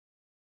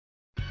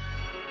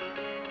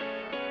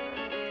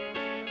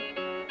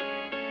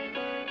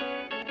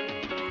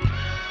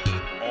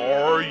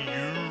Are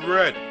you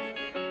ready?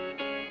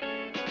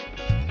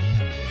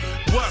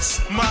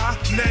 What's my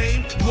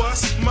name?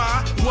 What's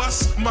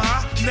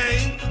my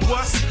name?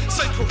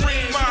 Say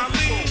Kareem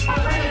Ali.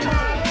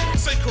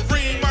 Say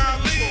Kareem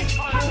Ali.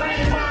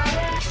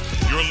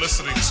 You're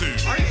listening to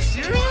Are you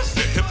serious?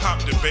 the Hip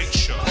Hop Debate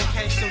Show.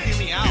 Okay, so hear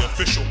me out. The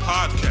official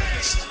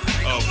podcast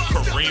of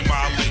Kareem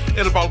Ali.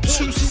 In about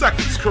 2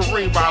 seconds,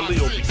 Kareem Ali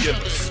will begin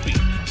to speak.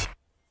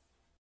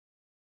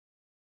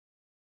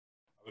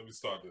 Let me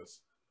start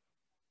this.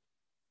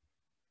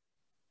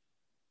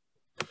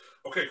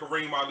 Okay,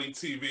 Kareem Ali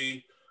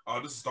TV.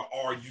 This is the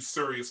Are You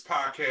Serious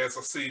podcast.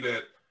 I see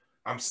that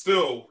I'm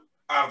still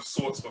out of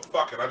sorts, but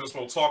fuck it. I just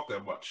won't talk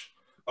that much.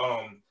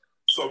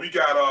 So we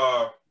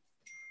got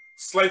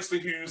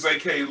Slankster Hughes,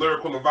 a.k.a.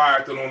 Lyrical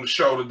Leviathan, on the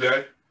show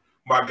today.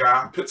 My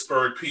guy,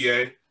 Pittsburgh,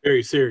 PA.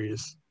 Very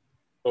serious.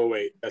 Oh,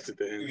 wait. That's at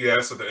the end. Yeah,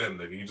 that's at the end,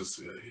 nigga. You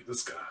just,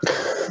 this guy.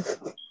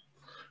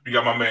 We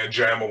got my man,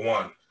 Jammer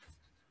One.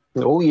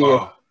 Oh,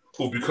 yeah.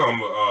 Who become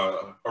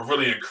a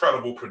really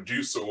incredible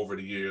producer over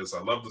the years.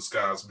 I love this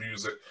guy's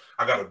music.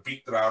 I got a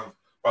beat that I'm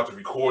about to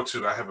record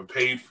to that I haven't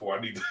paid for.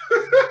 I need to...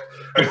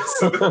 I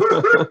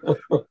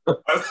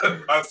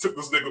took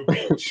this nigga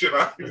beat and shit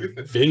out.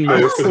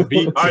 Venmo for the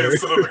beat. I ain't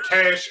set up a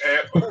cash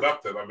app or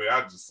nothing. I mean,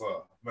 I just,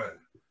 man,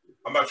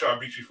 I'm not trying to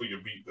beat you for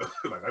your beat,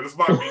 though. Like, this is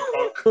my beat,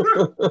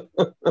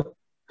 punk.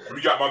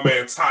 We got my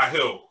man, Ty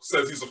Hill.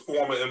 Says he's a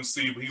former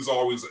MC, but he's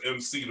always an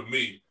MC to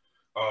me.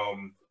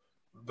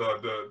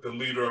 The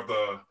leader of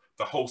the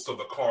host of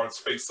the Cards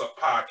Face Up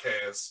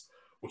podcast,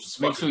 which is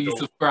Make sure you dope.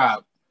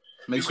 subscribe.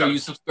 Make sure you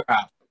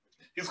subscribe.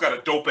 He's got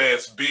a dope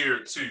ass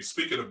beard too.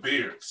 Speaking of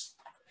beards,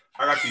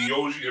 I got the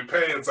Yoji and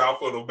Pans out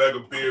for the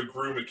Omega Beard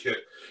Grooming Kit,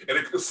 and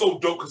it's so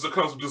dope because it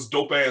comes with this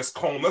dope ass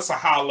comb. That's a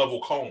high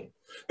level comb.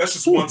 That's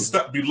just one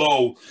step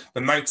below the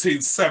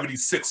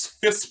 1976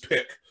 fist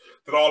pick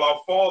that all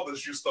our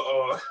fathers used to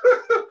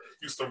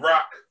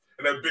rock,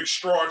 and that big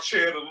straw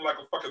chair that looked like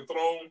a fucking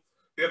throne.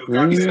 They had a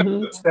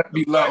goddamn Step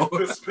below.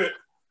 fist pick.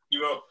 You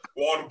know,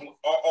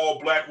 all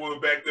black women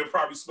back then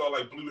probably smelled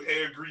like blue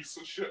hair grease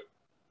and shit.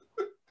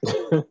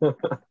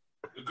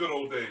 The good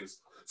old days.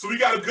 So we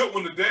got a good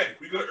one today.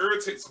 We're going to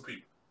irritate some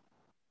people.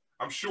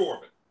 I'm sure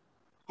of it.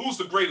 Who's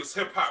the greatest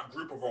hip-hop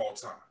group of all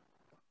time?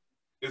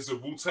 Is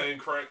it Wu-Tang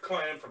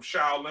Clan from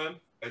Shaolin,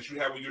 as you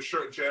have with your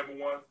shirt, Jammer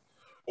One?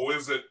 Or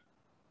is it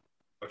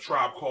a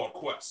Tribe Called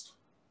Quest?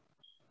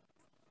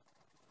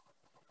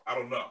 I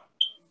don't know.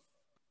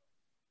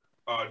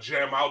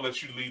 Jam, I'll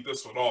let you lead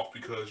this one off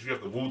because you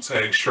have the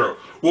Wu-Tang shirt.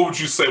 What would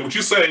you say? Would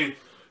you say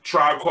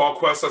Tribe Called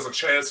Quest has a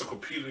chance of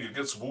competing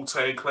against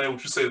Wu-Tang Clan?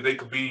 Would you say that they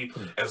could be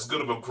as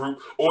good of a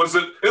group? Or is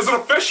it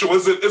official?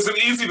 Is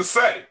it easy to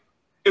say?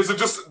 Is it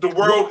just the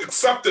world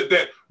accepted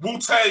that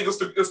Wu-Tang is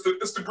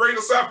the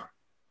greatest ever?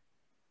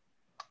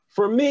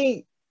 For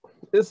me,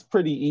 it's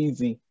pretty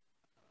easy.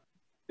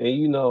 And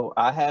you know,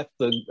 I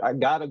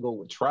gotta go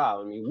with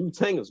Tribe. I mean,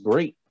 Wu-Tang is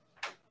great.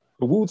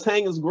 The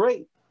Wu-Tang is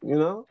great, you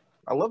know?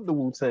 I love the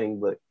Wu-Tang,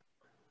 but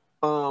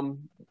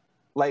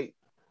like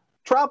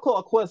Tribe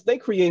Called Quest, they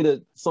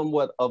created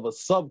somewhat of a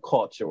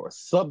subculture or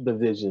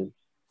subdivision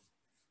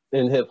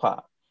in hip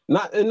hop.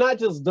 Not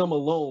just them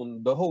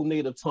alone, the whole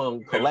Native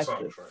Tongue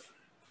collective. Right.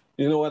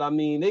 You know what I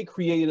mean? They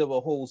created a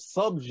whole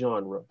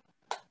subgenre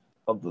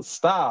of the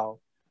style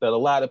that a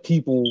lot of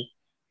people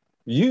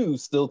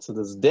use still to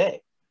this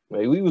day.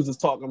 Like, we was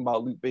just talking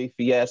about Lupe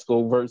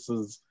Fiasco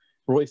versus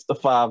Royce the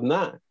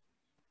 5'9".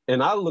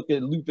 And I look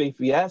at Lupe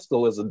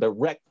Fiasco as a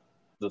direct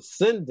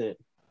descendant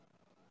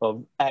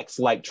of acts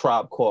like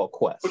Tribe Called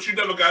Quest. But you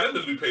never got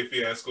into Lupe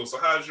Fiasco, so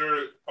how's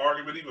your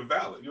argument even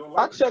valid? You don't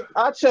like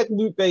I checked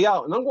Lupe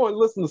out, and I'm going to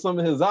listen to some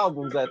of his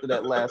albums after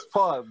that last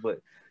part.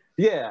 But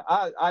yeah,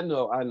 I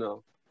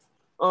know.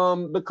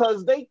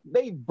 Because they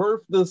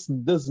birthed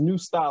this new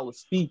style of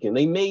speaking.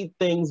 They made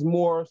things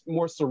more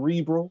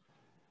cerebral.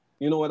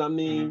 You know what I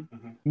mean?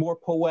 Mm-hmm. More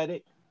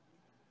poetic.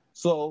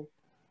 So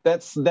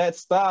that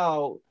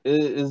style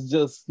is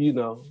just, you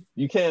know,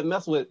 you can't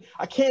mess with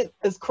it.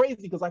 It's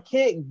crazy because I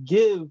can't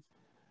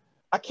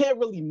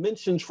really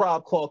mention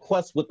Tribe Called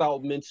Quest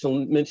without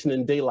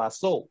mentioning De La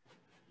Soul,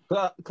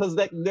 because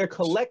they're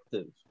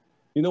collective.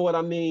 You know what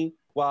I mean?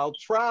 While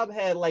Tribe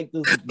had like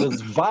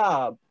this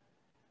vibe,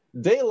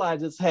 De La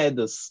just had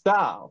the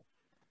style.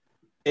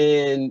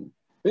 And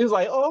he was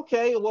like, oh,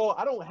 okay, well,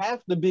 I don't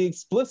have to be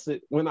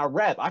explicit when I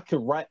rap. I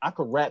could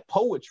rap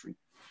poetry,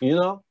 you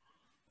know?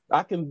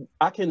 I can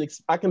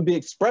be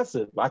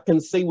expressive. I can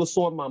say what's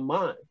on my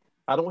mind.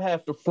 I don't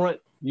have to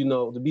front, you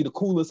know, to be the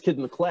coolest kid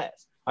in the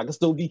class. I can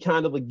still be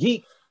kind of a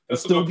geek and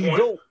still be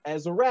dope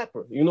as a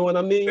rapper. You know what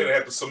I mean? They didn't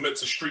have to submit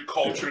to street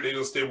culture.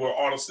 They were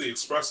honestly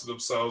expressing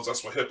themselves.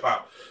 That's what hip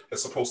hop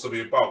is supposed to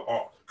be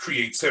about: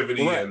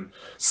 creativity and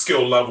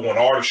skill level and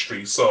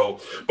artistry. So,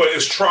 but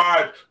is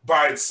Tribe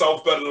by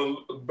itself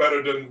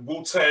better than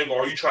Wu-Tang,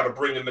 or are you trying to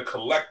bring in the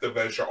collective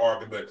as your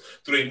argument?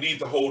 Do they need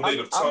the whole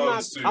Native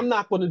Tongues? I'm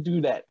not going to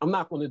do that.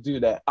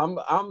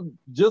 I'm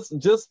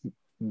just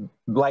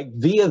like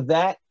via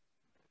that.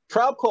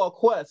 Tribe Called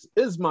Quest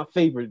is my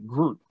favorite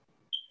group.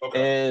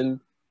 Okay. And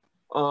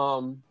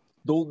The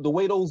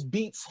way those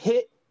beats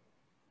hit,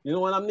 you know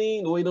what I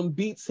mean? The way them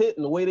beats hit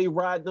and the way they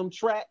ride them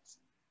tracks.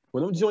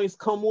 When them joints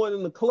come on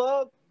in the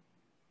club,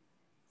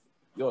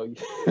 yo, you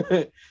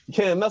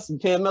can't mess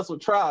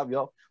with Tribe,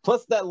 yo.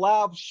 Plus that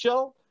live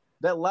show,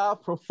 that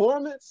live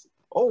performance.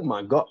 Oh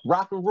my God,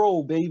 rock and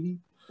roll, baby.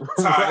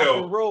 Ty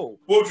Hill, and roll.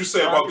 What would you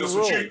say Rock about this?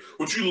 and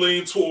Would you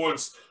lean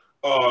towards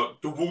the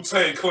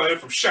Wu-Tang Clan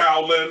from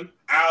Shaolin,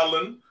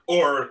 Allen,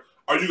 or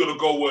are you gonna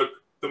go with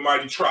the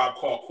mighty Tribe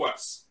Called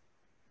Quest?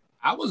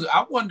 I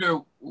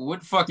wonder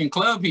what fucking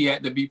club he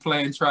had to be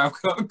playing Tribe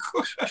Called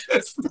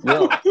Quest.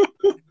 Yo,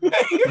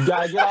 you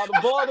gotta get out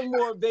of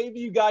Baltimore, baby.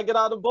 You gotta get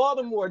out of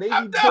Baltimore. They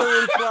be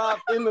playing Tribe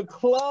in the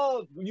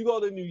club. You go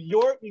to New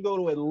York, you go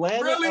to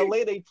Atlanta, Really?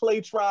 LA, they play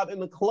Tribe in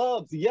the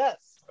clubs.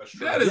 Yes.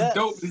 That is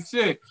dope as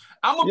shit.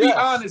 I'm gonna be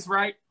honest,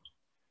 right?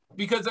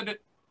 Because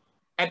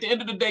at the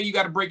end of the day, you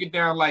got to break it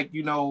down like,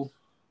 you know,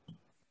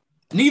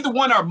 neither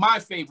one are my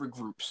favorite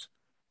groups.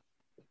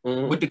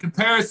 Mm-hmm. With the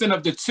comparison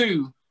of the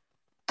two,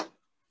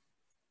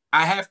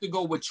 I have to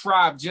go with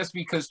Tribe just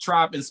because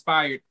Tribe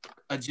inspired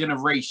a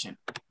generation.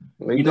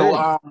 We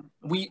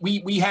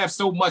have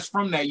so much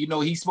from that. You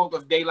know, he spoke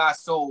of De La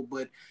Soul,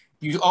 but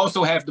you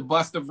also have the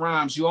Bust of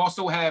Rhymes. You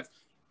also have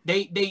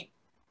they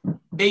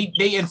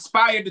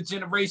inspired the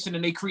generation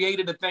and they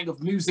created a thing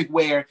of music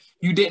where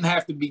you didn't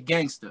have to be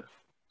gangster.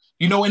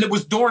 You know, and it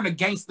was during a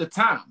gangster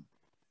time.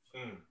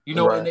 You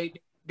know, and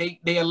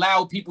they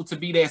allowed people to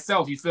be their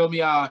self. You feel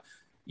me?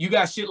 You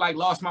got shit like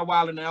Lost My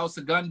Wallet and El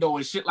Segundo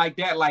and shit like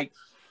that. Like,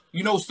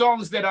 you know,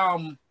 songs that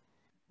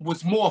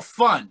was more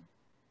fun.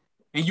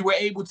 And you were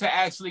able to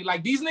actually,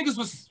 like, these niggas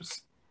was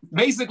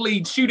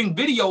basically shooting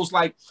videos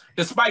like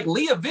the Spike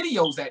Lee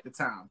videos at the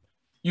time.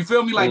 You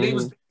feel me? Like, they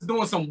was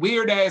doing some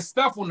weird ass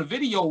stuff on the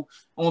video,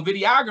 on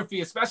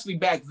videography, especially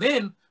back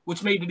then,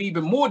 which made it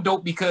even more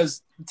dope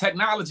because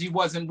technology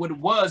wasn't what it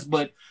was.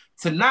 But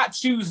to not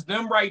choose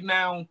them right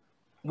now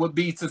would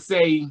be to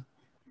say,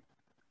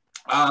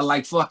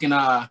 like fucking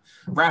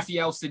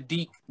Raphael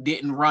Sadiq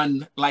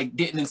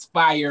didn't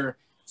inspire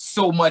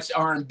so much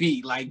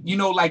R&B. Like, you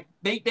know, like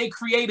they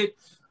created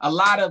a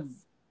lot of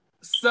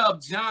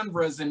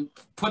sub-genres and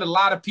put a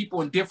lot of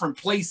people in different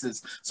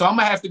places. So I'm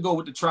gonna have to go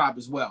with the Tribe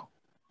as well.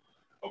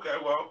 Okay,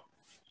 well,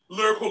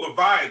 Lyrical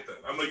Leviathan.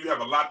 I know you have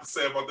a lot to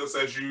say about this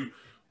as you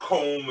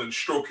comb and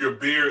stroke your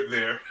beard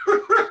there.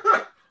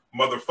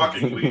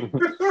 Motherfuckingly.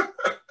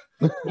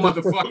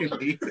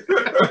 Motherfuckingly.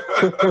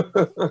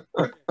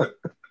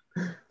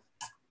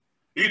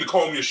 You need to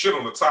comb your shit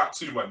on the top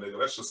too, my nigga.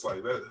 That's just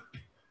like that.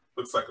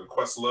 Looks like a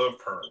Questlove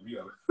perm. You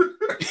gotta.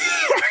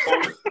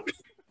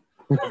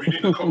 If you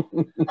need to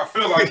comb, I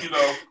feel like, you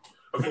know,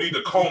 if you need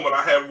to comb it,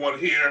 I have one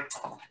here.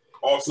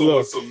 Also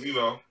with some, you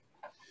know,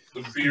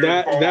 the beard.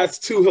 That's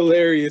too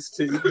hilarious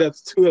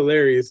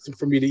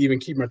for me to even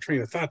keep my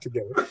train of thought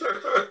together.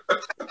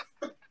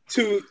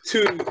 to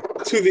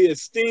the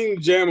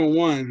esteemed Jammer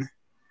 1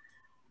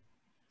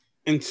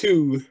 and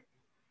to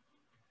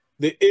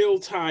the ill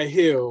Ty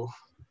Hill,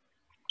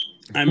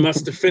 I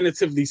must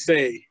definitively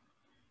say,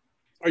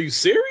 are you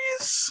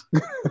serious?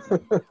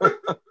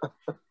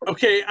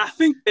 Okay, I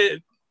think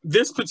that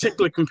this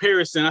particular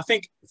comparison, I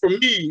think for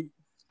me,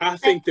 I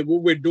think that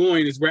what we're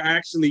doing is we're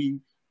actually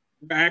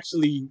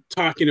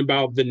talking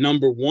about the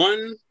number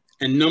 1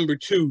 and number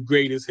 2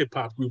 greatest hip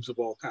hop groups of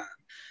all time.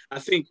 I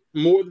think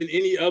more than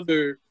any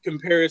other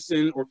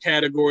comparison or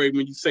category,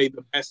 when you say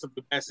the best of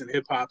the best in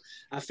hip hop,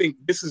 I think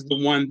this is the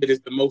one that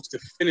is the most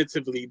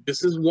definitively,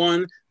 this is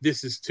 1,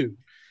 this is 2.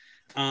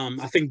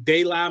 I think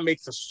De La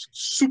makes a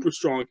super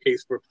strong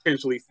case for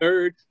potentially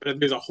 3rd, but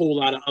there's a whole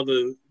lot of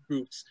other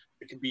groups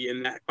that could be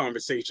in that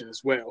conversation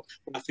as well.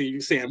 But I think you're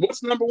saying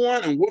what's number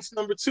 1 and what's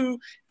number 2?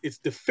 It's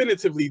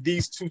definitively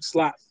these 2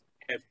 slots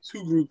have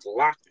 2 groups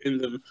locked in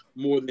them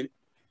more than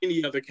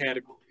any other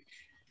category.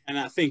 And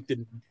I think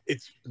that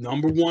it's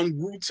number 1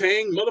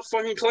 Wu-Tang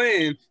motherfucking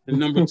Clan and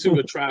number 2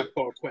 a Tribe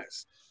Called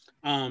Quest.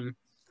 Why?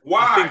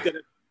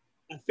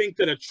 I think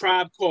that a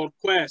Tribe Called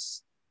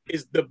Quest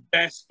is the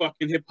best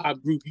fucking hip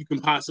hop group you can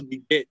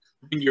possibly get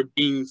when you're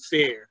being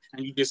fair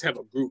and you just have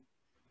a group.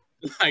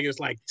 Like it's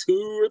like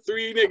 2 or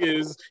 3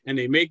 niggas and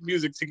they make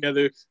music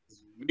together,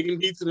 making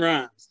beats and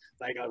rhymes.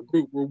 Like a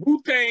group where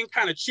Wu-Tang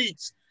kind of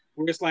cheats,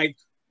 where it's like,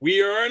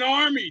 we are an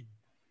army.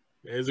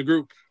 There's a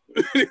group.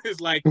 It's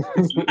like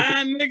it's 9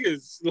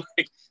 niggas.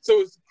 Like,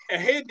 so it's a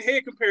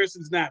head-to-head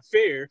comparison is not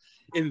fair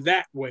in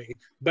that way.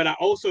 But I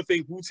also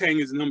think Wu-Tang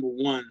is number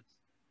 1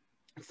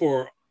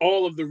 for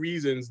all of the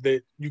reasons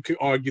that you could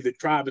argue that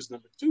Tribe is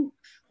number 2.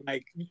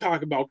 Like, you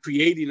talk about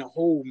creating a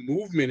whole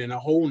movement and a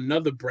whole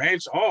nother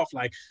branch off.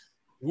 Like,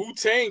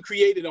 Wu-Tang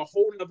created a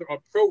whole nother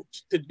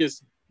approach to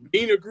just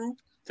being a group,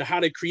 to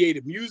how they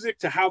created music,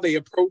 to how they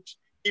approach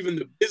even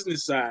the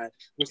business side.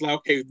 Was like,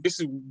 okay,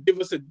 give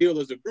us a deal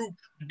as a group,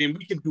 and then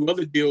we can do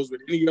other deals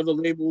with any other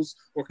labels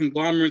or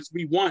conglomerates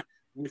we want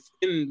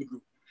within the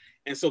group.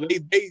 And so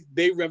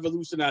they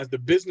revolutionized the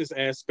business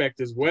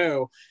aspect as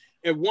well.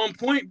 At one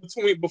point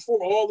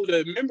before all of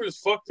the members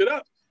fucked it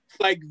up,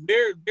 like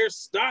their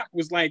stock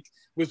was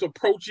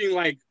approaching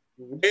like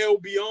well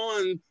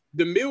beyond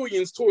the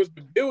millions towards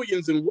the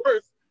billions in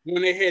worth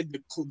when they had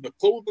the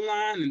clothing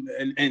line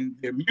and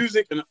their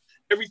music and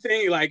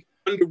everything, like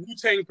under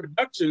Wu-Tang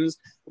Productions,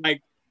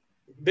 like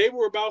they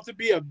were about to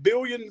be $1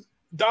 billion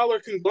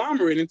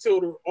conglomerate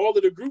until all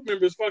of the group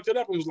members fucked it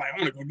up and was like, I'm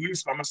gonna go do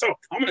this by myself.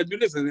 I'm gonna do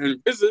this. And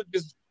then RZA,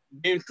 just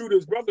being true to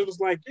his brother, was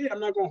like, yeah, I'm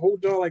not gonna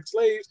hold y'all like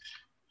slaves.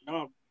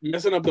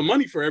 Messing up the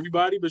money for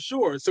everybody, but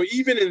sure. So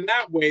even in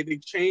that way, they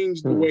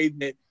changed the way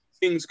that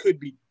things could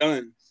be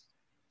done.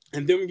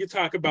 And then when you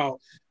talk about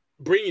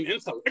bringing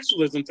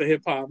intellectualism to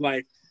hip hop,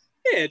 like,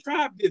 yeah,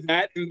 Tribe did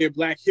that in their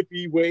black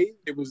hippie way.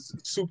 It was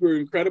super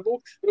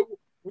incredible.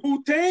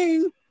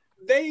 Wu-Tang,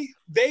 they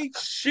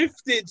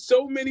shifted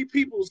so many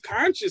people's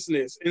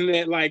consciousness in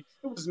that, like,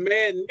 it was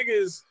mad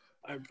niggas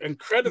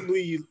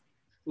incredibly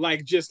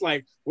like, just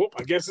like, well,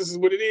 I guess this is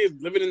what it is.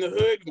 Living in the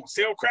hood, we're gonna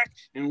sell crack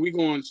and we're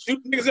gonna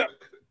shoot niggas up.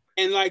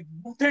 And like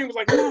Wu-Tang was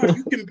like, no,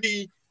 you can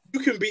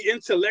be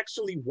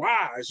intellectually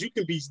wise, you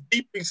can be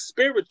deeply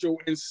spiritual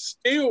and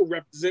still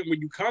represent where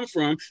you come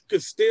from,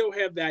 could still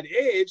have that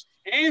edge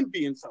and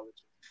be intelligent.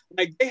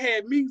 Like, they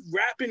had me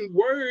rapping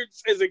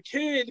words as a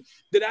kid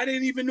that I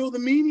didn't even know the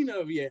meaning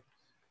of yet,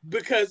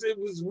 because it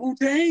was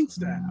Wu-Tang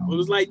style. It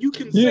was like, you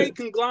can say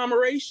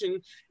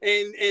conglomeration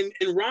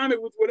and rhyme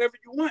it with whatever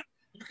you want.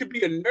 You could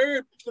be a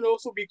nerd, but you can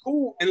also be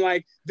cool. And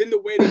like, then the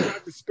way they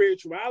brought the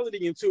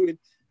spirituality into it,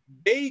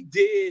 they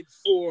did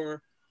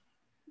for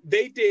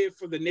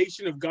the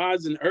Nation of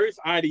Gods and Earth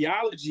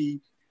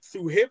ideology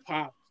through hip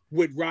hop.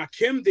 What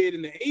Rakim did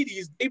in the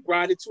 80s, they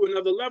brought it to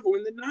another level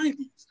in the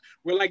 90s,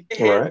 where like they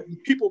had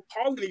people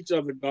calling each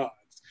other gods.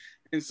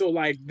 And so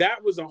like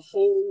that was a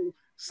whole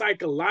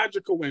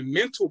psychological and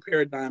mental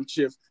paradigm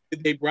shift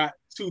that they brought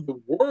to the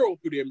world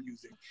through their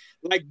music.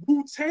 Like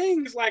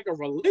Wu-Tang is like a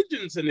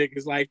religion to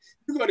niggas. Like,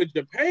 you go to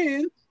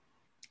Japan,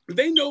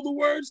 they know the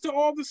words to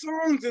all the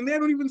songs and they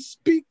don't even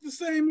speak the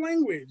same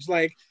language.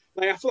 Like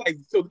I feel like,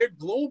 so their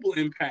global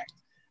impact,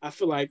 I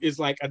feel like, is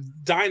like a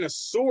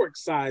dinosauric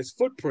size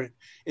footprint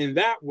in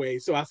that way.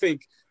 So I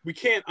think we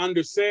can't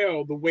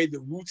undersell the way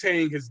that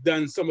Wu-Tang has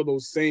done some of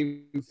those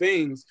same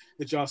things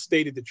that y'all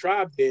stated the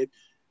Tribe did,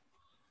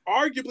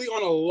 arguably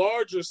on a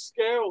larger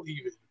scale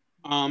even.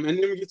 And then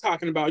when you're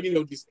talking about, you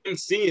know, just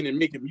MCing and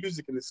making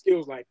music and the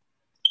skills, like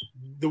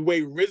the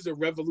way RZA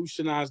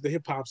revolutionized the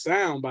hip hop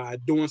sound by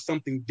doing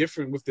something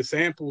different with the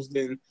samples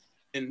than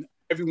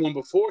everyone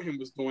before him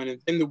was doing,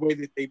 and then the way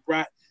that they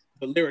brought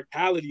the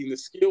lyricality and the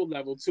skill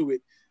level to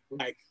it,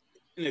 like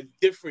in a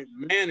different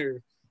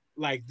manner,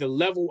 like the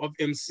level of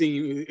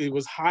MCing, it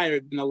was higher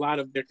than a lot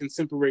of their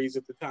contemporaries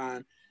at the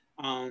time.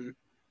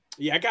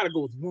 Yeah, I gotta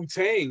go with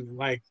Wu-Tang.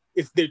 Like,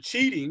 if they're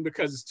cheating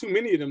because it's too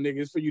many of them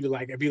niggas for you to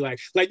like be like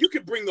you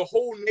could bring the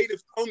whole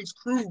Native Tongues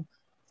crew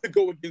to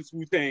go against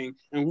Wu-Tang,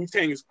 and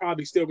Wu-Tang is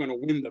probably still gonna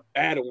win the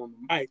battle on the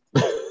mic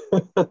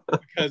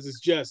because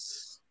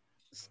it's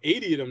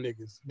 80 of them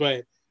niggas.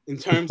 But in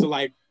terms of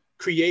like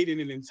creating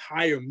an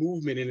entire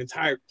movement, an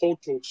entire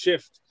cultural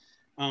shift,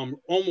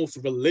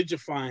 almost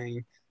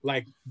religifying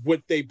like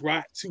what they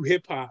brought to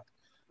hip hop.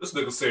 This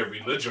nigga said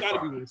religifying.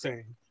 Gotta be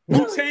Wu-Tang.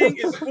 Wu-Tang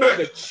is for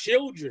the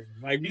children.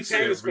 Like,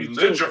 Wu-Tang is for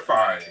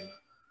religifying.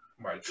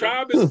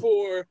 Tribe is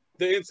for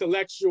the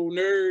intellectual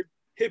nerd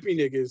hippie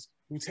niggas.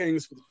 Wu-Tang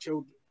is for the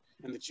children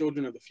and the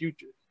children of the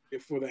future.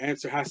 Therefore, the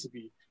answer has to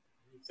be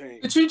Wu-Tang.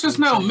 Did you just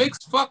now mix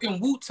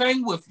fucking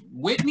Wu-Tang with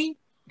Whitney?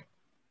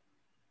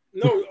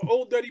 No,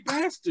 Old Dirty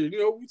Bastard. You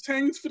know,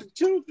 Wu-Tang is for the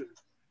children.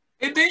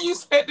 And then you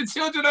said the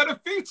children of the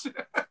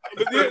future.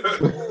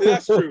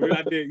 That's true.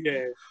 I did,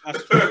 yeah.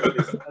 That's true. I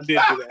did do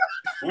that.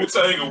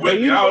 Wu-Tang and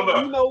Whitney, I don't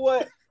know. You know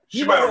what?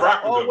 She might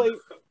rock with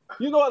them.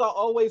 You know what I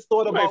always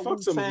thought about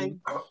Wu-Tang?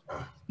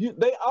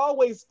 They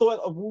always thought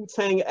of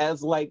Wu-Tang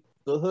as like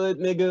the hood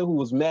nigga who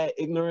was mad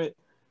ignorant,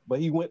 but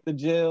he went to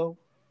jail,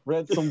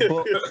 read some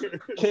books,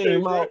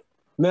 came out.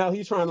 Now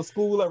he's trying to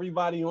school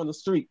everybody on the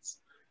streets.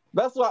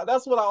 That's what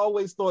I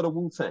always thought of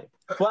Wu-Tang.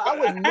 But I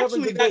would never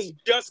debate. That's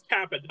just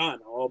Capadonna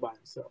all by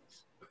himself.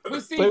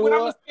 But see, what I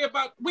was saying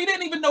about, we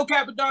didn't even know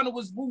Capadonna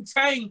was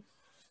Wu-Tang.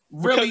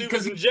 Really,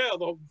 because he was in jail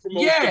though.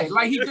 Yeah,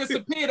 like he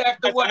disappeared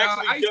after what?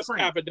 Ice just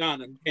cream.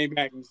 Capadonna came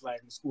back and was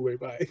like, "School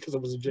everybody," because I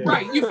was in jail.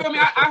 Right, you feel me?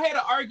 I had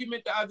an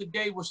argument the other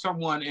day with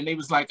someone, and they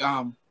was like,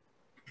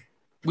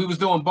 we was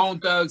doing Bone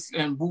Thugs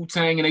and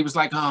Wu-Tang, and they was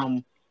like,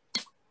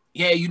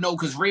 yeah, you know,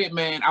 because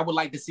Redman, I would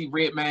like to see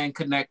Redman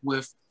connect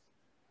with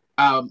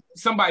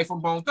somebody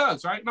from Bone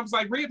Thugs, right? And I was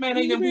like, Redman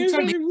ain't in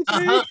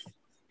Wu-Tang.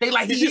 They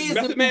like, he is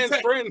the man's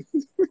friend.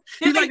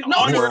 He's like,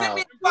 no,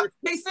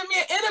 they sent me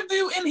an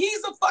interview and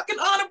he's a fucking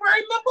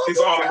honorary member. He's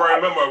an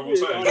honorary member of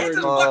Wu-Tang. They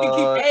just fucking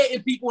keep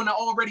adding people in the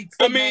already.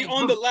 I mean,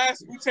 on the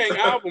last Wu-Tang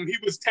album, he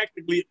was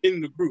technically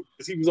in the group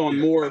because he was on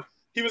more.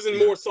 He was in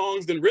more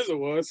songs than RZA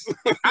was.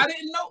 I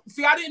didn't know.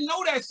 See, I didn't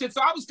know that shit,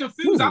 so I was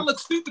confused. I look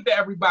stupid to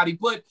everybody.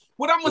 But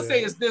what I'm gonna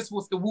say is this: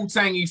 with the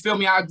Wu-Tang, you feel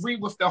me? I agree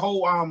with the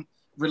whole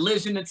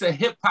religion into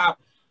hip hop.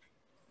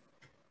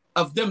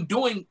 Of them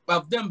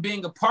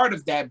being a part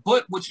of that.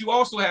 But what you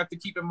also have to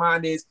keep in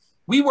mind is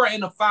we were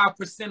in a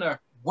 5%er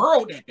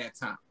world at that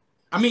time.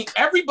 I mean,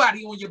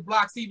 everybody on your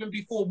blocks, even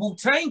before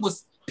Wu-Tang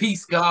was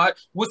peace God,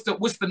 what's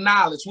the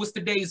knowledge? What's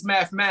today's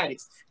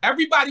mathematics?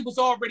 Everybody was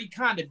already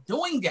kind of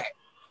doing that.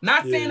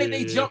 Not saying that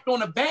they jumped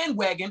on a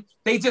bandwagon.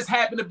 They just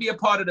happened to be a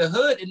part of the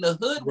hood, and the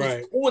hood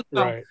was on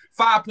some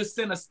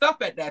 5% of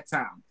stuff at that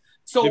time.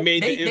 So they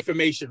made the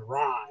information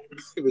rhyme.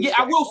 Yeah,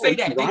 I will say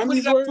that.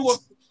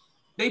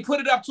 They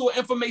put it up to an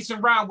information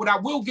rhyme. What I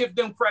will give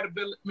them credit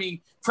on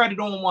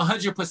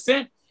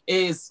 100%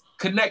 is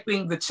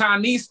connecting the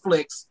Chinese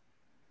flicks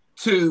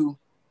to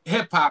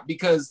hip hop,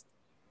 because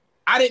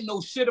I didn't know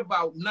shit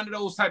about none of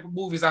those type of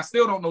movies. I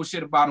still don't know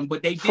shit about them,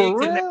 but they did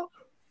connect.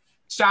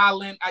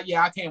 Shaolin,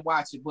 I can't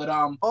watch it, but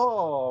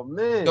oh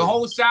man, the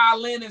whole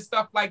Shaolin and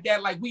stuff like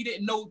that, like we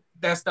didn't know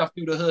that stuff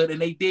through the hood, and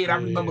they did. I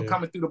remember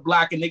coming through the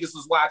block and niggas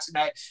was watching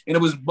that, and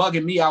it was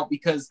bugging me out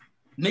because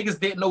niggas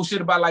didn't know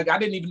shit about, like, I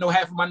didn't even know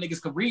half of my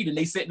niggas could reuld, and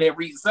they sitting there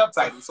reading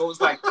subtitles. So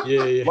it's like,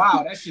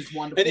 wow, that's just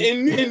wonderful.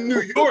 And in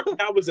New York,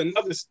 that was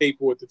another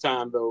staple at the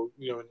time, though,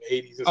 you know, in the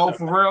 80s and stuff.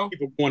 For real?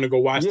 People want to go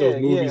watch those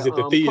movies at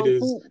the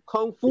theaters.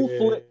 Kung Fu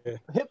flick.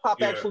 Hip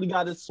hop actually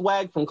got its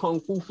swag from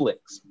Kung Fu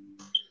flicks.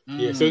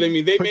 Yeah, so they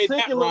made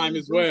that rhyme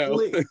as well.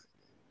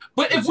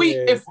 But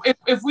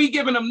if we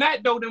giving them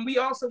that though, then we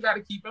also got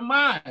to keep in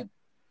mind.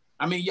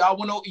 I mean, you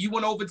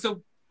went over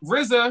to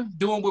RZA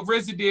doing what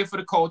RZA did for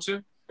the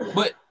culture,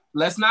 but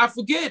let's not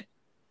forget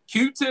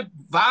Q-Tip,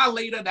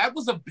 Violator. That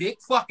was a big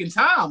fucking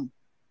time.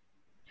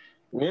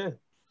 Yeah,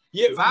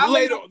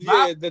 Violator.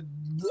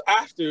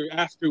 After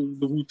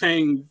the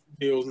Wu-Tang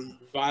deals, and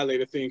the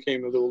Violator thing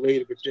came a little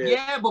later, but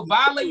but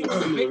Violator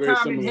was a big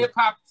time in hip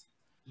hop.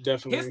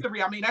 Definitely.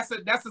 History. I mean,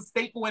 that's a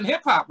staple in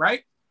hip hop,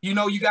 right? You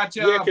know, you got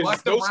your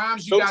Busta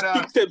Rhymes, you got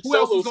who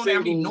else was on there?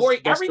 I mean,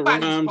 Nori.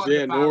 Everybody was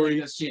fucking following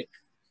this shit.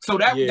 So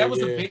that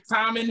was a big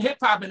time in hip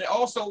hop, and it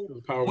also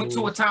went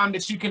to a time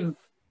that you can.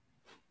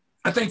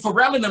 I think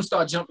Pharrell and them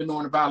start jumping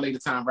on the Violator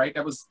time, right?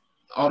 That was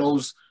all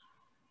those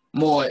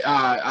more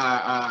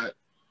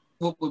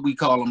what would we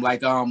call them,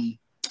 like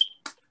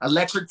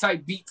electric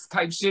type beats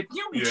type shit,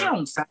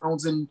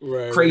 sounds and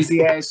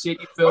crazy ass shit.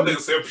 You feel me?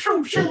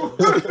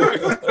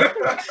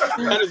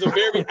 That is a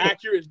very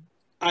accurate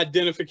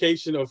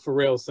identification of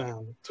Pharrell's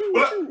sound.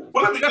 Well,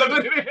 let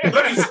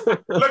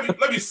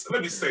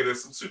me say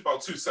this in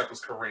about 2 seconds.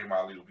 Kareem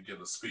Ali will begin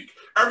to speak.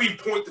 Every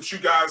point that you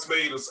guys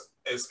made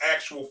is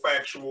actual,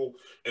 factual,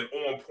 and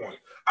on point.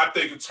 I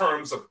think in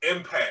terms of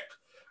impact,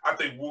 I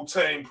think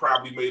Wu-Tang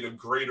probably made a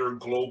greater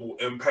global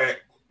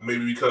impact.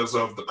 Maybe because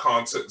of the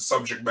content and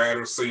subject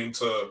matter seemed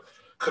to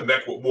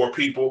connect with more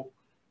people.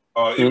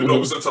 Even though it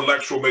was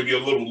intellectual, maybe a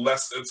little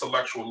less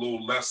intellectual, a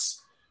little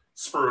less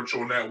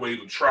spiritual in that way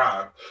than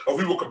Tribe. If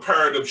we were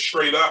comparing them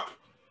straight up,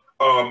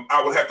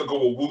 I would have to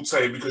go with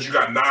Wu-Tang because you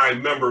got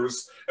 9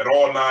 members and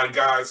all 9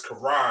 guys could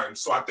rhyme.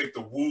 So I think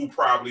the Wu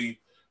probably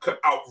could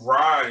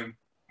out-rhyme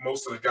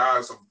most of the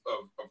guys of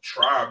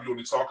Tribe. You're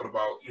only talking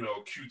about,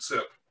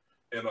 Q-Tip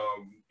and,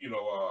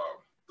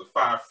 the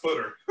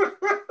 5-footer.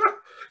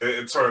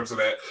 In terms of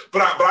that,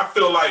 but I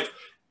feel like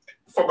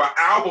from an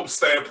album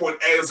standpoint,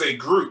 as a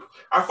group,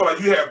 I feel like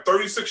you have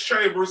 36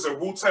 Chambers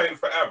and Wu-Tang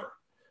Forever.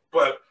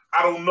 But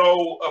I don't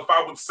know if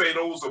I would say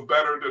those are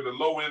better than the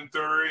Low End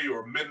Theory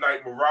or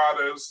Midnight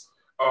Marauders,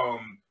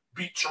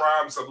 Beat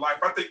Rhymes of Life.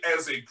 I think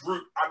as a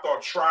group, I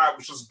thought Tribe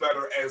was just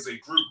better as a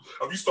group.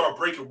 If you start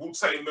breaking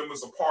Wu-Tang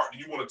members apart,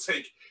 you want to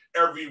take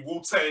every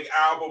Wu-Tang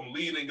album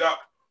leading up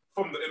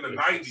from in the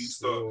 90s,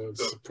 the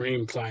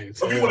Supreme Clients.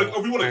 If you want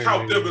to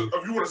count them,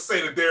 if you want to say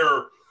that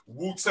they're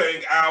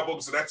Wu-Tang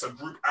albums and that's a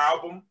group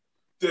album,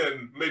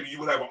 then maybe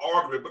you would have an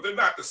argument. But they're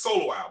not the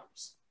solo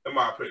albums, in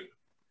my opinion.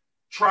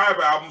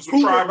 Tribe albums were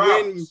Tribe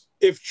albums.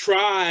 If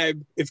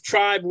Tribe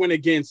went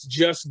against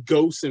just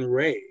Ghost and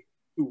Ray,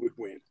 who would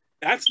win?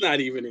 That's not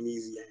even an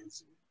easy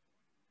answer.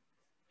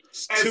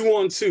 It's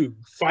 2-on-2.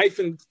 Fife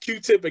and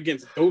Q-Tip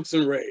against Ghost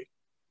and Ray.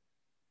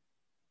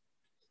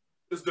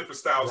 It's different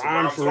styles of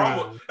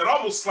rhymes. And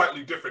almost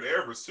slightly different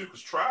eras, too, because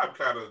Tribe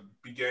kind of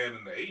began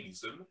in the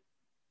 80s, didn't it?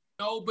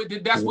 No, but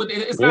that's what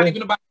it's not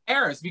even about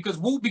eras, because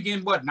Wu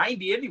began,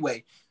 90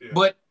 anyway. Yeah.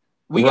 But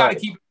we got to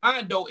keep in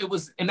mind, though,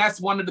 and that's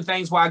one of the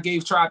things why I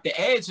gave Tribe the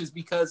edge, is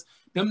because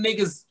them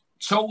niggas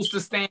chose to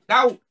stand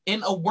out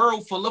in a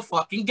world full of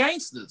fucking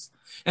gangsters.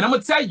 And I'm going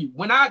to tell you,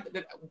 when I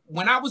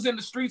was in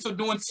the streets or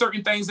doing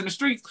certain things in the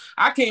streets,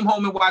 I came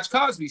home and watched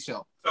Cosby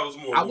Show. That was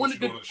more I wanted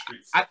to, in the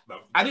streets.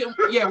 I didn't,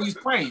 we was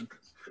praying.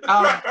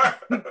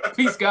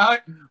 Peace,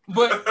 God.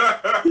 But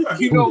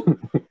you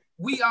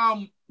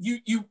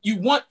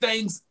want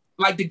things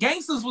like the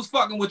gangsters was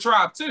fucking with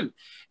Tribe too.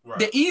 Right.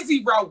 The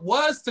easy route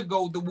was to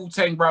go the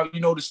Wu-Tang route,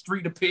 the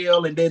street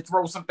appeal, and then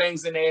throw some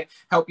things in there,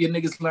 help your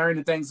niggas learn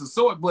and things of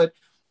sort. But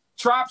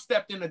Tribe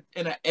stepped in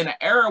an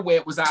era where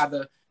it was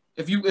either,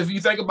 if you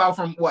think about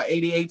from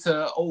 88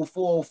 to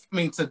 04,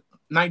 to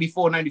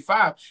 94,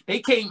 95, they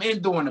came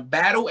in during a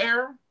battle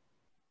era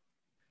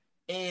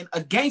and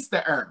a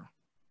gangster era.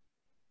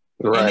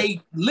 Right. And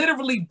they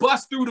literally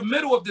bust through the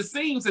middle of the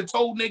scenes and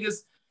told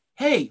niggas,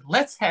 hey,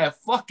 let's have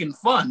fucking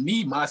fun.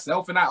 Me,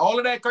 myself, and I, all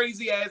of that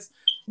crazy ass,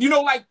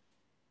 like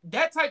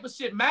that type of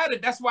shit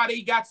mattered. That's why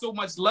they got so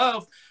much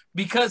love,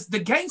 because the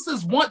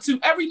gangsters want to.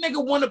 Every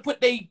nigga want to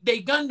put they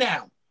gun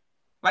down.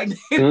 Like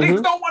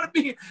niggas don't want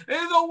to be. They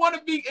don't want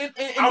to be. And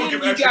I would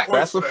give extra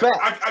points for that.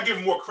 fact. I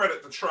give more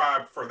credit to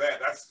Tribe for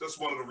that. That's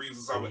one of the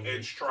reasons I would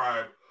edge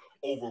Tribe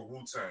over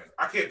Wu-Tang.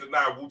 I can't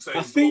deny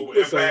Wu-Tang's global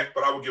impact,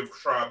 but I would give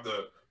Tribe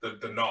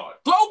the nod.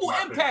 Global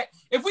impact.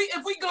 If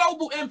we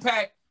global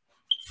impact,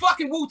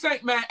 fucking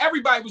Wu-Tang, man,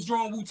 everybody was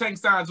drawing Wu-Tang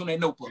signs on their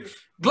notebook.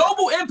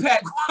 Global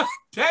impact,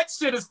 that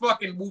shit is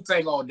fucking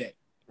Wu-Tang all day.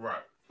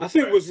 Right. I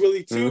think what's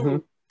really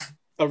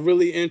a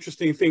really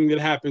interesting thing that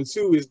happened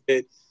too is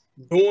that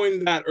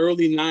during that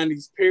early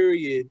 90s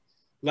period,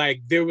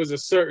 like there was a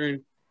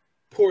certain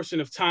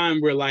portion of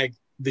time where like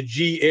the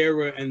G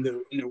era and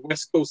the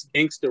West Coast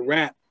gangster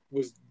rap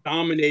was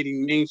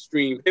dominating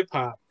mainstream hip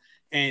hop,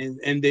 and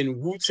then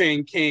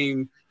Wu-Tang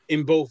came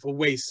in both a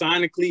way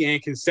sonically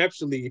and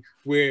conceptually,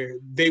 where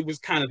they was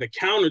kind of the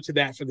counter to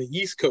that for the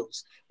East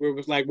Coast, where it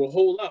was like, well,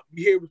 hold up,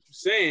 we hear what you're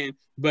saying,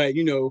 but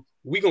you know,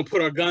 we gonna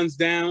put our guns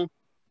down,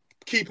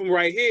 keep them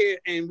right here,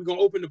 and we're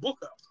gonna open the book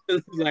up.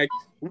 Like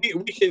we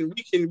can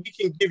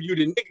give you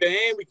the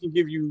nigga and we can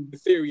give you the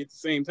theory at the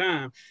same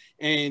time,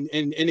 and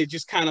it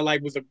just kind of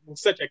like was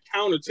such a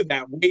counter to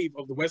that wave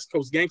of the West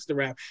Coast gangster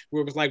rap,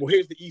 where it was like, well,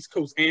 here's the East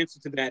Coast answer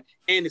to that,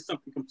 and it's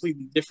something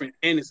completely different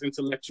and it's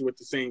intellectual at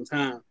the same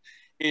time.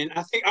 And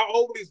I think I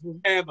always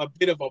have a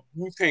bit of a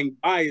Wu-Tang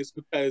bias,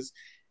 because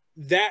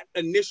that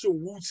initial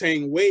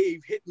Wu-Tang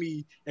wave hit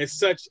me at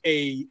such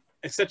a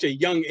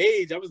young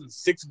age. I was in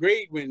 6th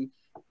grade when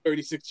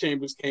 36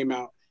 Chambers came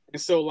out,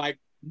 and so like,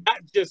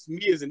 not just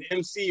me as an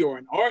MC or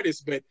an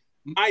artist, but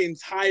my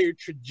entire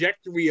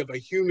trajectory of a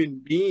human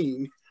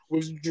being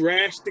was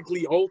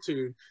drastically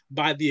altered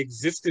by the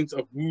existence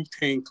of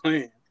Wu-Tang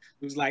Clan. It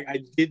was like,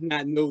 I did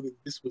not know that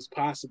this was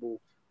possible.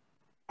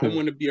 I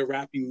want to be a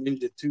rapping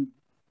ninja too.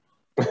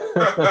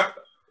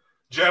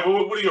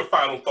 Jabba, what are your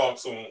final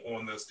thoughts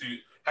on this?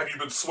 Have you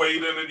been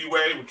swayed in any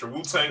way with your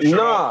Wu-Tang shirt?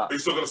 Nah, Are you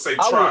still going to say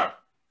Tribe?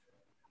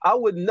 I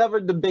would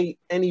never debate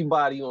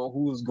anybody on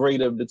who's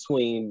greater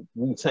between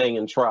Wu-Tang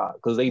and Tribe,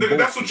 because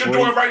that's what you're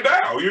doing right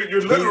now.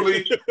 You're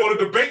literally on a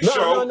debate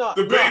show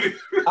debating.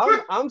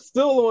 I'm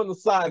still on the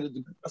side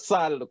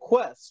of the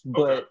quest,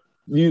 but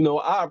you know,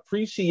 I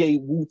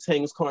appreciate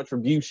Wu-Tang's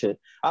contribution.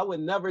 I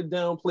would never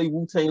downplay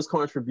Wu-Tang's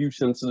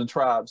contribution to the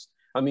Tribes.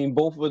 I mean,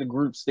 both of the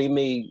groups, they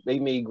made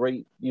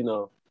great, you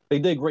know, they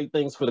did great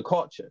things for the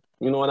culture.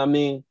 You know what I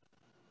mean?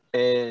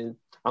 And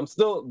I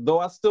still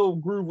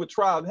groove with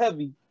Tribe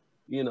heavy.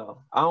 You know,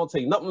 I don't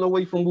take nothing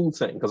away from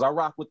Wu-Tang, because I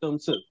rock with them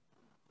too.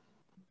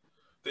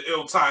 The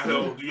Ill Ty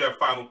Hill, do you have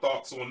final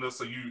thoughts on this?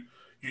 Or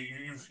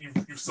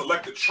you've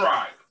selected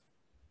Tribe.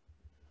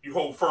 You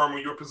hold firm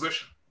on your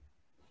position.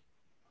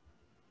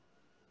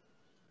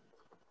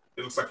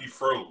 It looks like he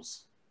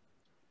froze.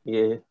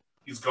 Yeah.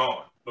 He's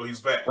gone. No, he's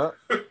back.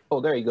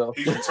 Oh, there you go.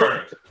 He's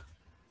returned.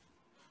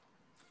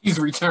 He's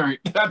returned.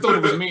 I thought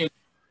it was me.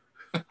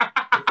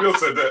 Bill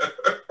said that.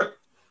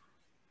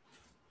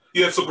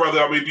 Yeah, so brother,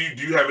 I mean,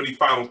 do you have any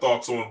final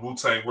thoughts on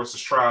Wu-Tang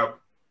versus Tribe?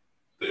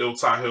 The Ill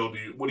Ty Hill,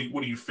 what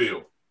do you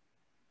feel?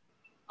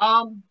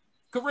 Kareem,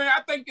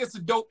 I think it's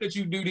dope that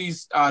you do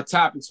these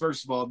topics,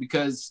 first of all,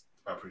 because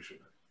I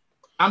appreciate it.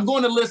 I'm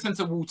going to listen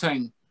to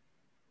Wu-Tang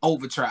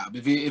over Tribe.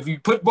 If you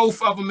put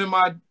both of them in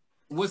my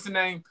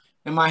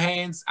in my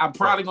hands, I'm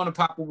probably going to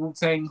pop a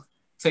Wu-Tang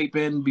tape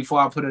in before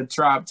I put a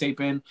Tribe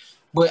tape in.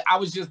 But I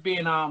was just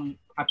being I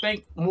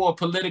think more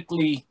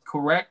politically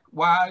correct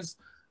wise.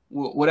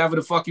 Whatever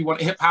the fuck you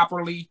want,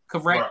 hip-hopperly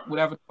correct, right.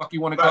 Whatever the fuck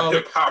you want to call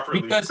it.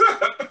 Because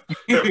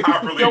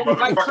hip-hopperly,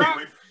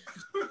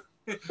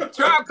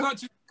 Tribe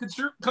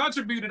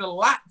contributed a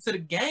lot to the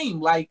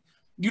game. Like,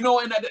 you know,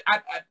 and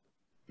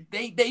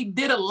they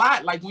did a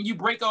lot. Like, when you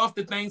break off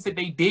the things that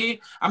they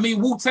did, I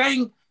mean,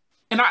 Wu-Tang,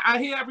 and I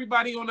hear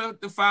everybody on the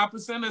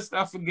 5% and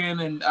stuff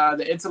again, and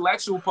the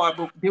intellectual part,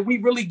 but did we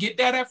really get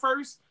that at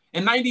first?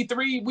 In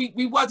 93,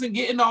 we wasn't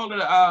getting all of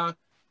the,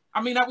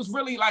 I mean, that was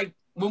really like,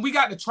 when we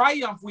got the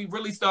Triumph, we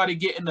really started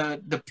getting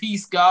the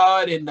Peace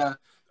God and the.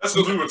 That's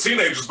because we were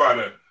teenagers by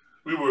then.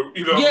 We were,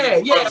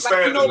 like,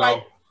 understanding,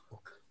 like,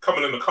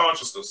 coming into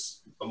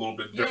consciousness a little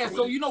bit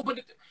differently. Yeah, so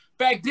but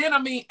back then, I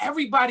mean,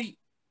 everybody,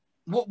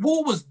 what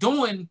Wu was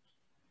doing,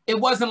 it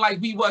wasn't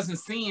like we wasn't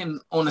seeing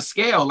on a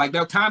scale. Like,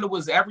 that kind of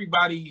was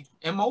everybody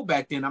MO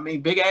back then. I mean,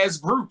 big ass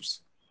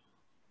groups.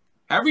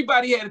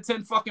 Everybody had a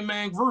 10 fucking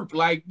man group.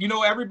 Like, you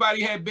know,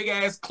 everybody had big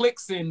ass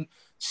cliques and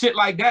shit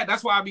like that.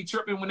 That's why I be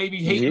tripping when they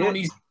be hating on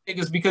these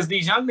niggas, because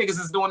these young niggas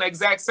is doing the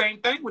exact same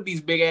thing with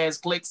these big ass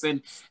cliques,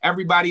 and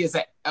everybody is,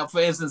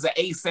 for instance, an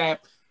ASAP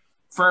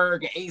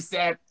Ferg,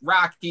 ASAP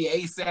Rocky,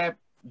 ASAP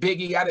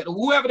Biggie,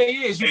 whoever they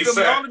is. You feel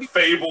me? All of these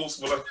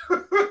Fables.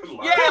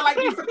 Yeah, like,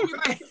 you feel me?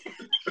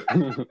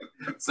 Like,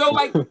 so,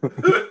 like,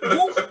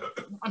 Wu,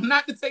 I'm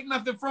not to take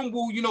nothing from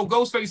Wu. You know,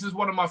 Ghostface is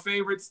one of my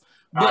favorites.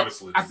 But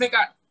obviously,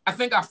 I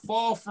think I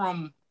fall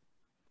from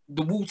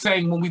the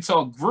Wu-Tang when we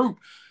talk group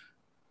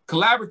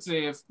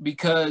collaborative,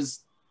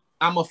 because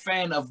I'm a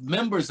fan of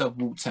members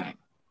of Wu-Tang.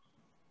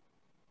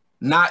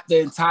 not the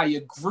entire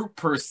group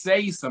per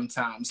se.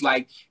 Sometimes,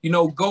 like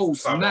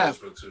Ghost, Neff,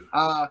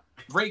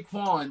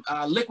 Raekwon,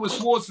 Liquid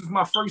Swords was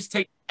my first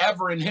take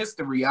ever in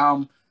history.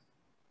 I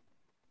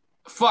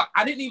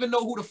didn't even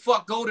know who the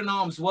fuck Golden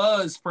Arms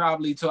was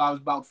probably till I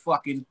was about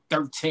fucking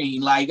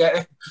 13. Like,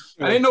 I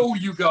didn't know who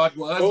You God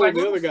was. Like,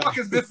 who the fuck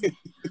is this?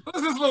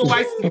 Who's this little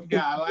light-skinned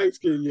guy? Like,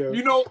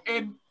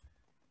 and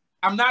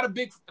I'm not a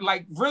big,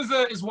 like,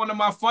 RZA is one of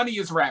my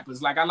funniest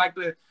rappers. Like, I like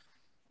the,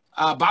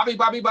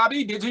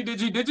 Bobby,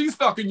 did you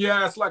stuck in your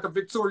ass like a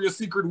Victoria's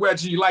Secret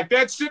wedgie? Like,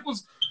 that shit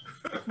was,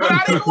 but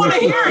I didn't want to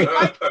hear it.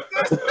 Like,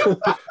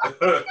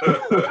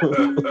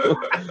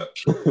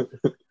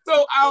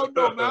 so I don't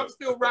know, man. I'm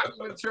still rocking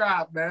with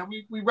Tribe, man.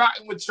 We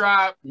rocking with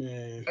Tribe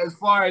as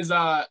far as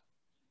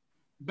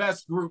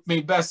best group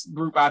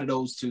out of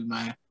those two,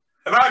 man.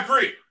 And I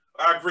agree,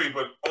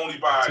 but only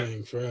by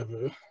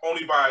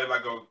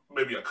like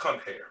maybe a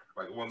cunt hair,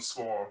 like one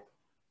small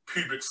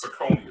pubic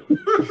zirconium.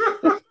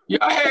 Yeah,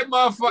 I had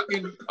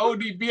motherfucking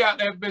ODB out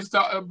that bitch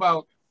talking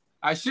about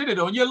I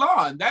shitted on your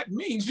lawn. That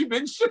means you've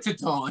been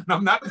shitted on.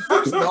 I'm not the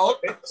first dog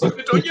that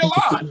shitted on your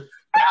lawn.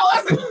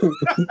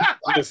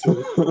 Listen,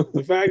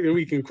 the fact that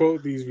we can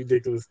quote these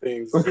ridiculous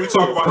things. We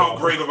talk about how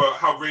great of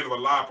a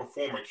live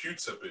performer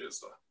Q-Tip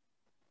is, though.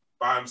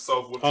 By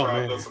himself with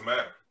Tribe doesn't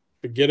matter.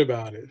 Forget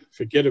about it.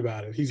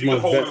 He's one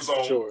of the best,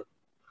 for sure.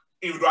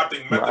 Even though I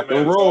think Method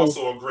Man is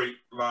also a great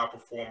live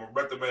performer.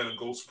 Method Man and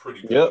Ghost are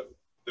pretty good. Yep.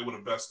 They were the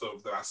best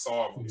of that I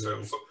saw of them.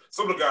 Yeah. So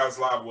some of the guys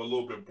live were a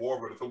little bit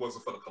boring. If it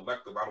wasn't for the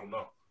collective, I don't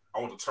know. I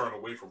want to turn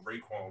away from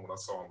Raekwon when I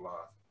saw him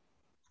live.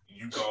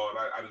 You God,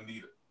 I didn't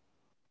need it.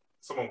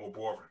 Some of them were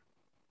boring,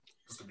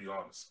 just to be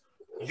honest.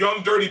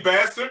 Young Dirty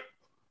Bastard,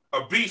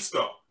 a beast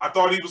though. I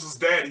thought he was his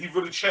daddy. He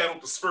really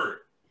channeled the spirit.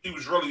 He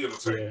was really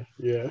entertaining.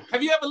 Yeah.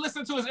 Have you ever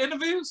listened to his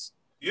interviews?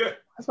 Yeah.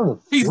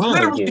 He's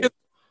literally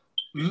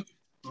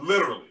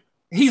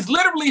He's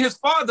literally his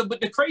father. But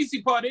the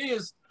crazy part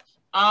is,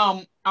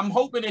 I'm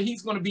hoping that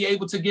he's going to be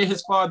able to get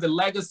his father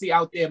legacy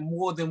out there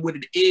more than what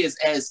it is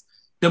as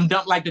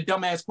like the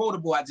dumbass quota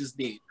boy I just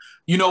did.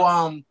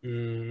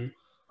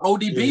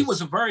 ODB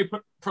was a very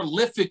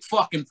prolific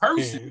fucking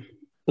person.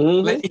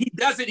 Mm-hmm. Like,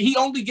 he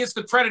only gets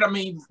the credit. I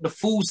mean, the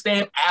Food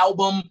Stamp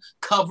album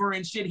cover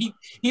and shit.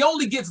 He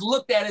only gets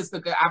looked at as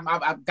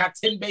I've got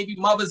 10 baby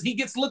mothers. He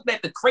gets looked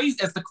at as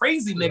the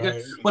crazy nigga.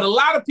 Right. But a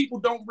lot of people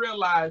don't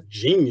realize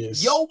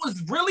genius. Yo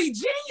was really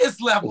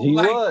genius level. He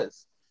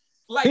was.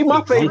 Like, he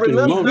my favorite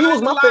member. He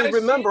was my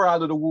favorite member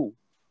out of the Wu.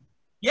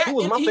 Yeah, he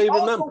was my he favorite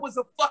also member. was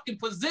a fucking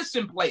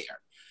position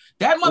player.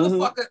 That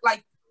motherfucker,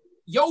 like,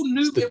 Yo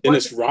knew it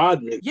Dennis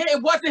Rodman. Yeah,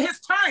 it wasn't his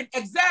turn.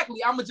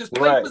 Exactly. I'ma just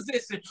play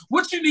position.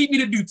 What you need me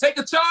to do? Take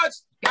a charge?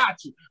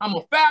 Got you. I'm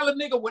a fouler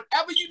nigga.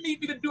 Whatever you need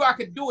me to do, I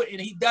can do it.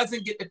 And he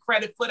doesn't get the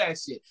credit for that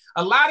shit.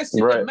 A lot of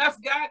shit that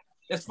Meth got,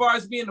 as far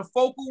as being the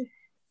focal,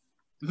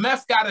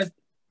 Meth gotta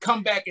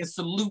come back and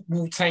salute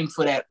Wu-Tang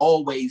for that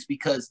always,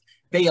 because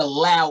they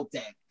allowed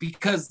that.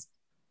 Because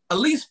at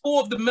least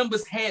 4 of the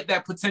members had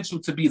that potential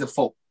to be the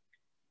focal.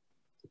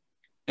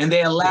 And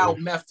they allowed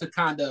Meth to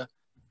kind of,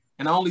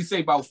 and I only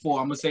say about 4.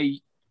 I'm gonna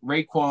say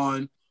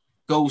Raekwon,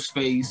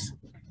 Ghostface.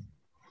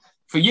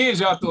 For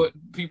years, y'all thought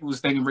people was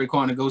thinking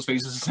Raekwon and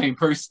Ghostface was the same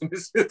person.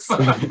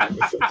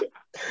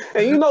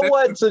 And you know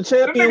what? To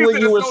champion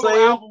what you were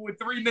saying, album with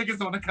 3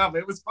 niggas on the cover,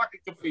 it was fucking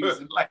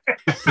confusing. Like,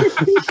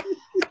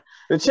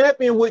 to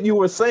champion what you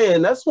were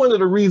saying, that's one of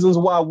the reasons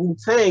why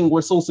Wu-Tang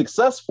were so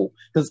successful,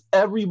 because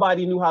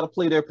everybody knew how to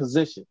play their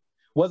position.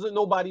 Wasn't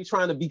nobody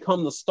trying to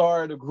become the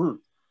star of the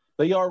group.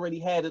 They already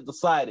had it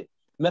decided.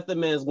 Method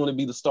Man is going to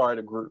be the star of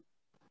the group.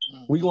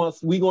 We're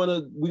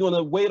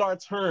gonna wait our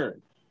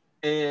turn,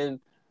 and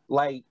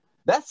like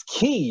that's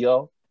key,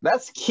 yo.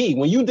 That's key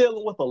when you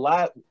dealing with a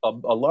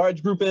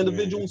large group of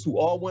individuals who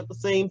all want the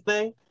same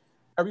thing.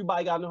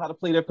 Everybody gotta know how to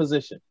play their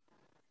position.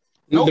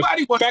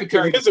 Nobody wants to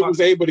carry. RZA was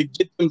able to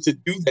get them to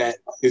do that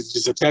is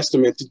just a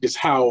testament to just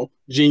how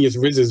genius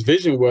RZA's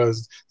vision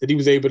was. That he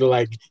was able to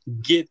like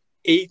get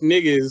 8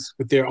 niggas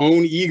with their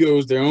own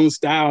egos, their own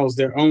styles,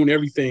 their own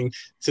everything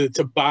to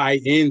buy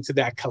into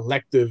that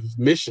collective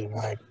mission.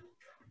 Like,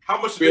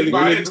 how much did they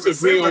buy into? It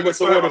seems like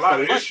they have a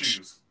lot of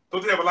issues.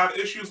 Don't they have a lot of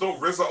issues?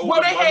 Don't RZA?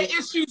 Well, they had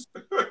issues.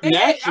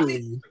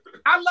 Naturally,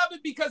 I love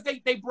it because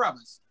they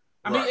brothers.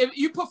 I mean, if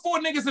you put 4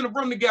 niggas in a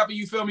room together,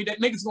 you feel me? That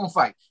niggas gonna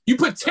fight. You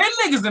put 10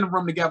 niggas in a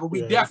room together,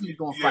 we definitely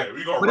gonna fight.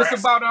 We gonna but it's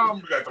about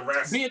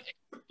being.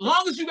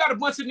 Long as you got a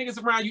bunch of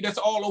niggas around you that's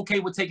all okay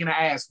with taking an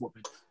ass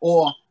whooping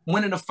or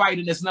winning a fight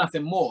and it's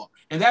nothing more.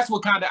 And that's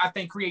what kind of, I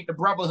think, create the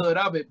brotherhood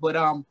of it. But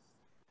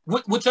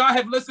what y'all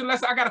have listened, I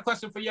got a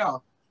question for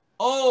y'all.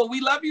 Oh, we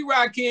love you,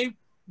 Rakim.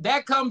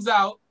 That comes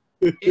out.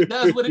 It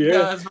does what it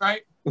does,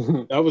 right?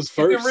 That was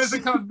first. And then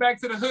RZA comes back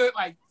to the hood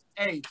like,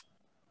 hey,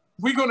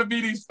 we're going to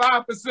be these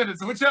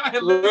 5%ers. What y'all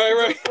have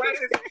listened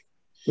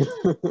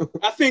to.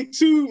 I think,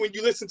 too, when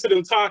you listen to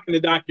them talk in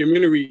the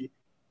documentary,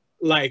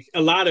 like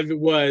a lot of it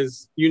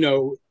was,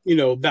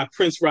 that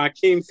Prince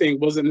Rakim thing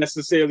wasn't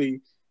necessarily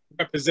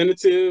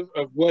representative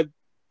of what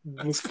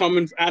was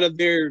coming out of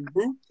their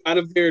group, out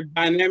of their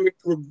dynamic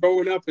group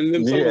growing up, and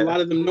then a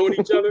lot of them knowing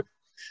each other.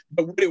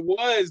 But what it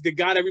was that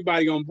got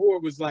everybody on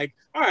board was like,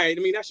 all right,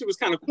 I mean, that shit was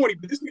kind of corny,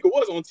 but this nigga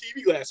was on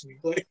TV last week.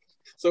 Like,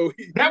 so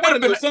that would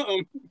have been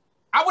something.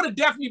 I would have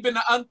definitely been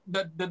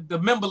the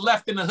member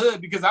left in the hood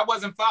because I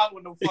wasn't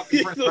following no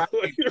fucking Prince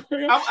Rakim.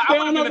 I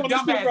would have been a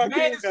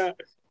dumbass.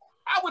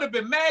 I would have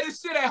been mad as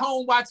shit at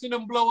home watching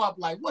them blow up.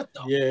 Like, what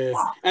the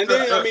fuck? And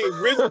then, I mean,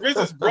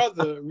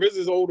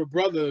 RZA's older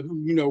brother,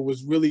 who, you know,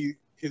 was really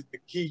the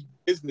key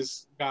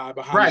business guy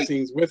behind the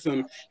scenes with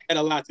him, had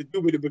a lot to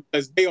do with it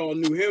because they all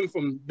knew him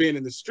from being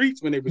in the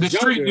streets when they was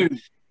younger.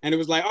 And it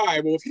was like, all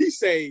right, well, if he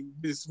say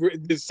there's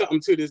something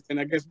to this, then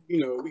I guess, you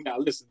know, we got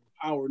to listen.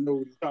 I don't know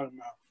what he's talking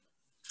about.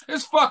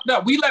 It's fucked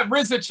up. We let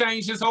RZA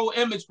change his whole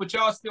image, but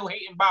y'all still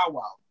hating Bow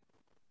Wow.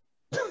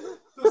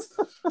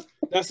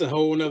 That's a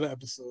whole nother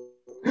episode.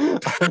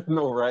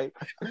 No, right?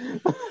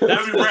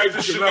 Let me wrap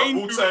this shit up.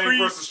 Wu-Tang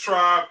versus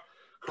Tribe.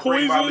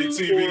 Kareem Ali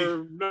TV.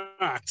 Or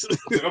not.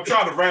 I'm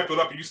trying to wrap it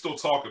up and you still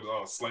talking.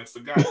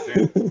 Slankster.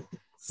 Goddamn.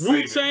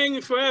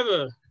 Wu-Tang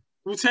forever.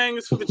 Wu-Tang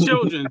is for the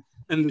children,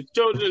 and the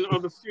children are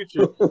the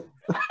future.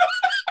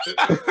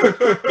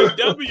 The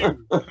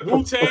W.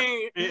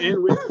 Wu-Tang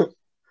and with.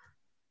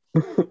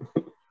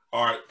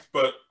 All right,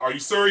 but are you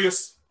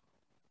serious?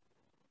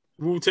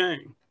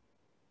 Wu-Tang.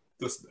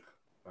 This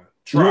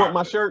you want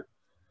my shirt?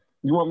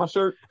 You want my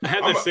shirt? I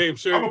have the same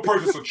shirt. I'm gonna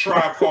purchase a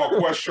Tribe Called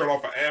Quest shirt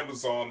off of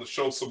Amazon to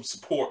show some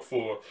support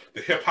for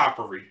the hip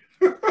hoppery.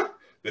 The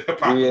hip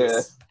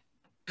hopness.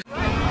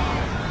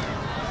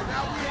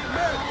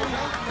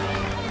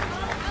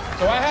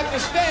 So I have to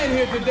stand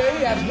here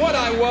today as what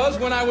I was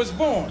when I was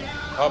born,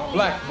 a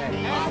black man.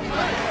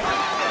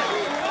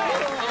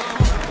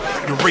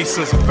 Your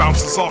racism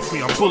bounces off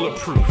me, I'm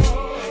bulletproof.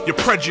 Your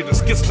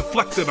prejudice gets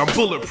deflected, I'm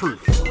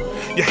bulletproof.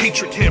 Your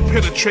hatred can't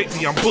penetrate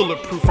me, I'm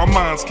bulletproof. Our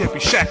minds can't be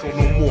shackled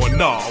no more,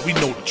 nah, we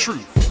know the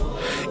truth.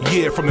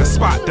 Yeah, from the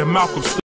spot that Malcolm stood.